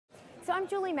So I'm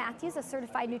Julie Matthews, a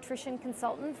certified nutrition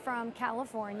consultant from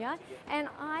California, and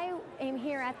I am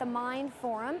here at the Mind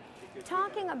Forum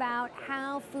talking about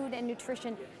how food and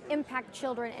nutrition impact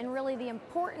children and really the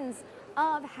importance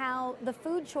of how the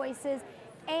food choices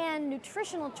and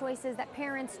nutritional choices that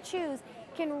parents choose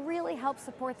can really help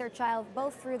support their child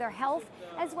both through their health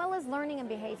as well as learning and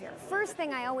behavior. First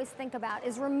thing I always think about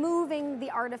is removing the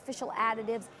artificial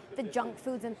additives, the junk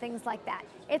foods and things like that.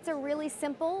 It's a really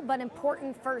simple but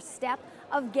important first step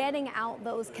of getting out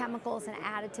those chemicals and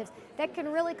additives that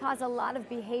can really cause a lot of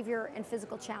behavior and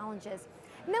physical challenges.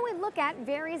 And then we look at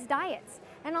various diets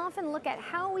and often look at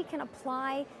how we can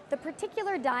apply the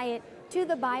particular diet to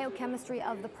the biochemistry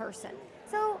of the person.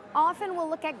 So often we'll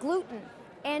look at gluten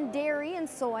and dairy and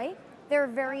soy. They're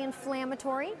very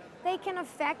inflammatory. They can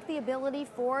affect the ability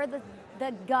for the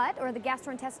gut or the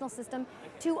gastrointestinal system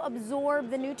to absorb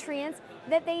the nutrients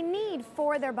that they need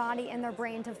for their body and their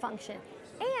brain to function.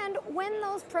 And when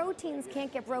those proteins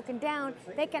can't get broken down,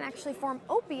 they can actually form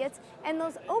opiates, and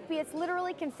those opiates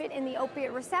literally can fit in the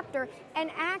opiate receptor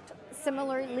and act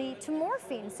similarly to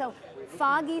morphine. So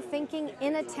foggy thinking,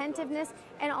 inattentiveness,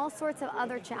 and all sorts of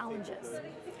other challenges.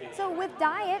 So with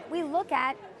diet, we look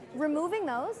at removing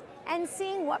those and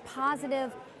seeing what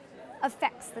positive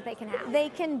effects that they can have. They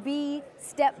can be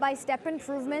step-by-step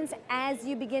improvements as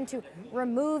you begin to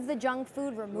remove the junk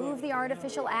food, remove the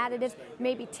artificial additives,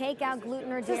 maybe take out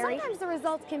gluten or dairy. So sometimes the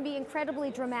results can be incredibly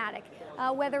dramatic,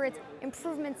 whether it's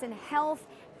improvements in health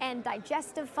and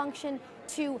digestive function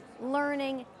to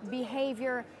learning,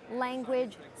 behavior,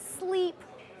 language, sleep,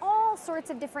 all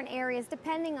sorts of different areas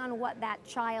depending on what that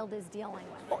child is dealing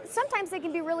with. Sometimes they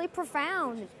can be really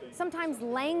profound. Sometimes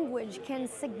language can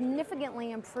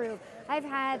significantly improve. I've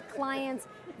had clients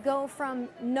go from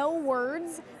no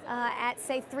words at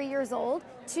say 3 years old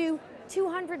to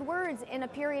 200 words in a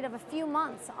period of a few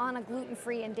months on a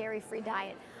gluten-free and dairy-free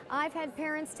diet. I've had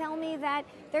parents tell me that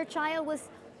their child was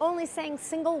only saying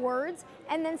single words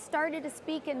and then started to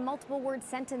speak in multiple word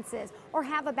sentences or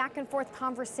have a back and forth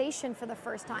conversation for the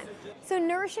first time. So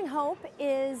Nourishing Hope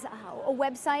is a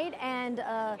website and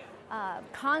a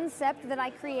concept that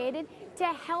I created to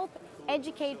help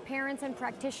educate parents and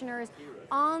practitioners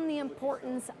on the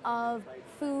importance of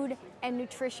food and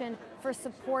nutrition for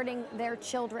supporting their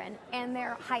children and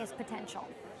their highest potential.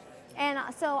 And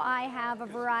so I have a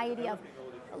variety of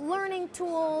learning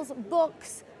tools,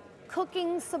 books,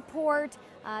 cooking support,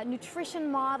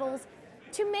 nutrition models,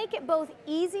 to make it both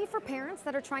easy for parents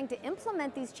that are trying to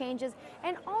implement these changes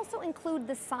and also include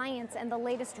the science and the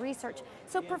latest research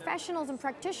so professionals and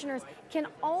practitioners can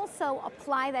also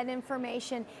apply that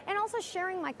information, and also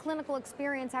sharing my clinical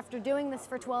experience after doing this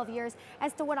for 12 years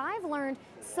as to what I've learned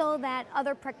so that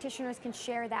other practitioners can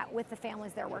share that with the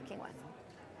families they're working with.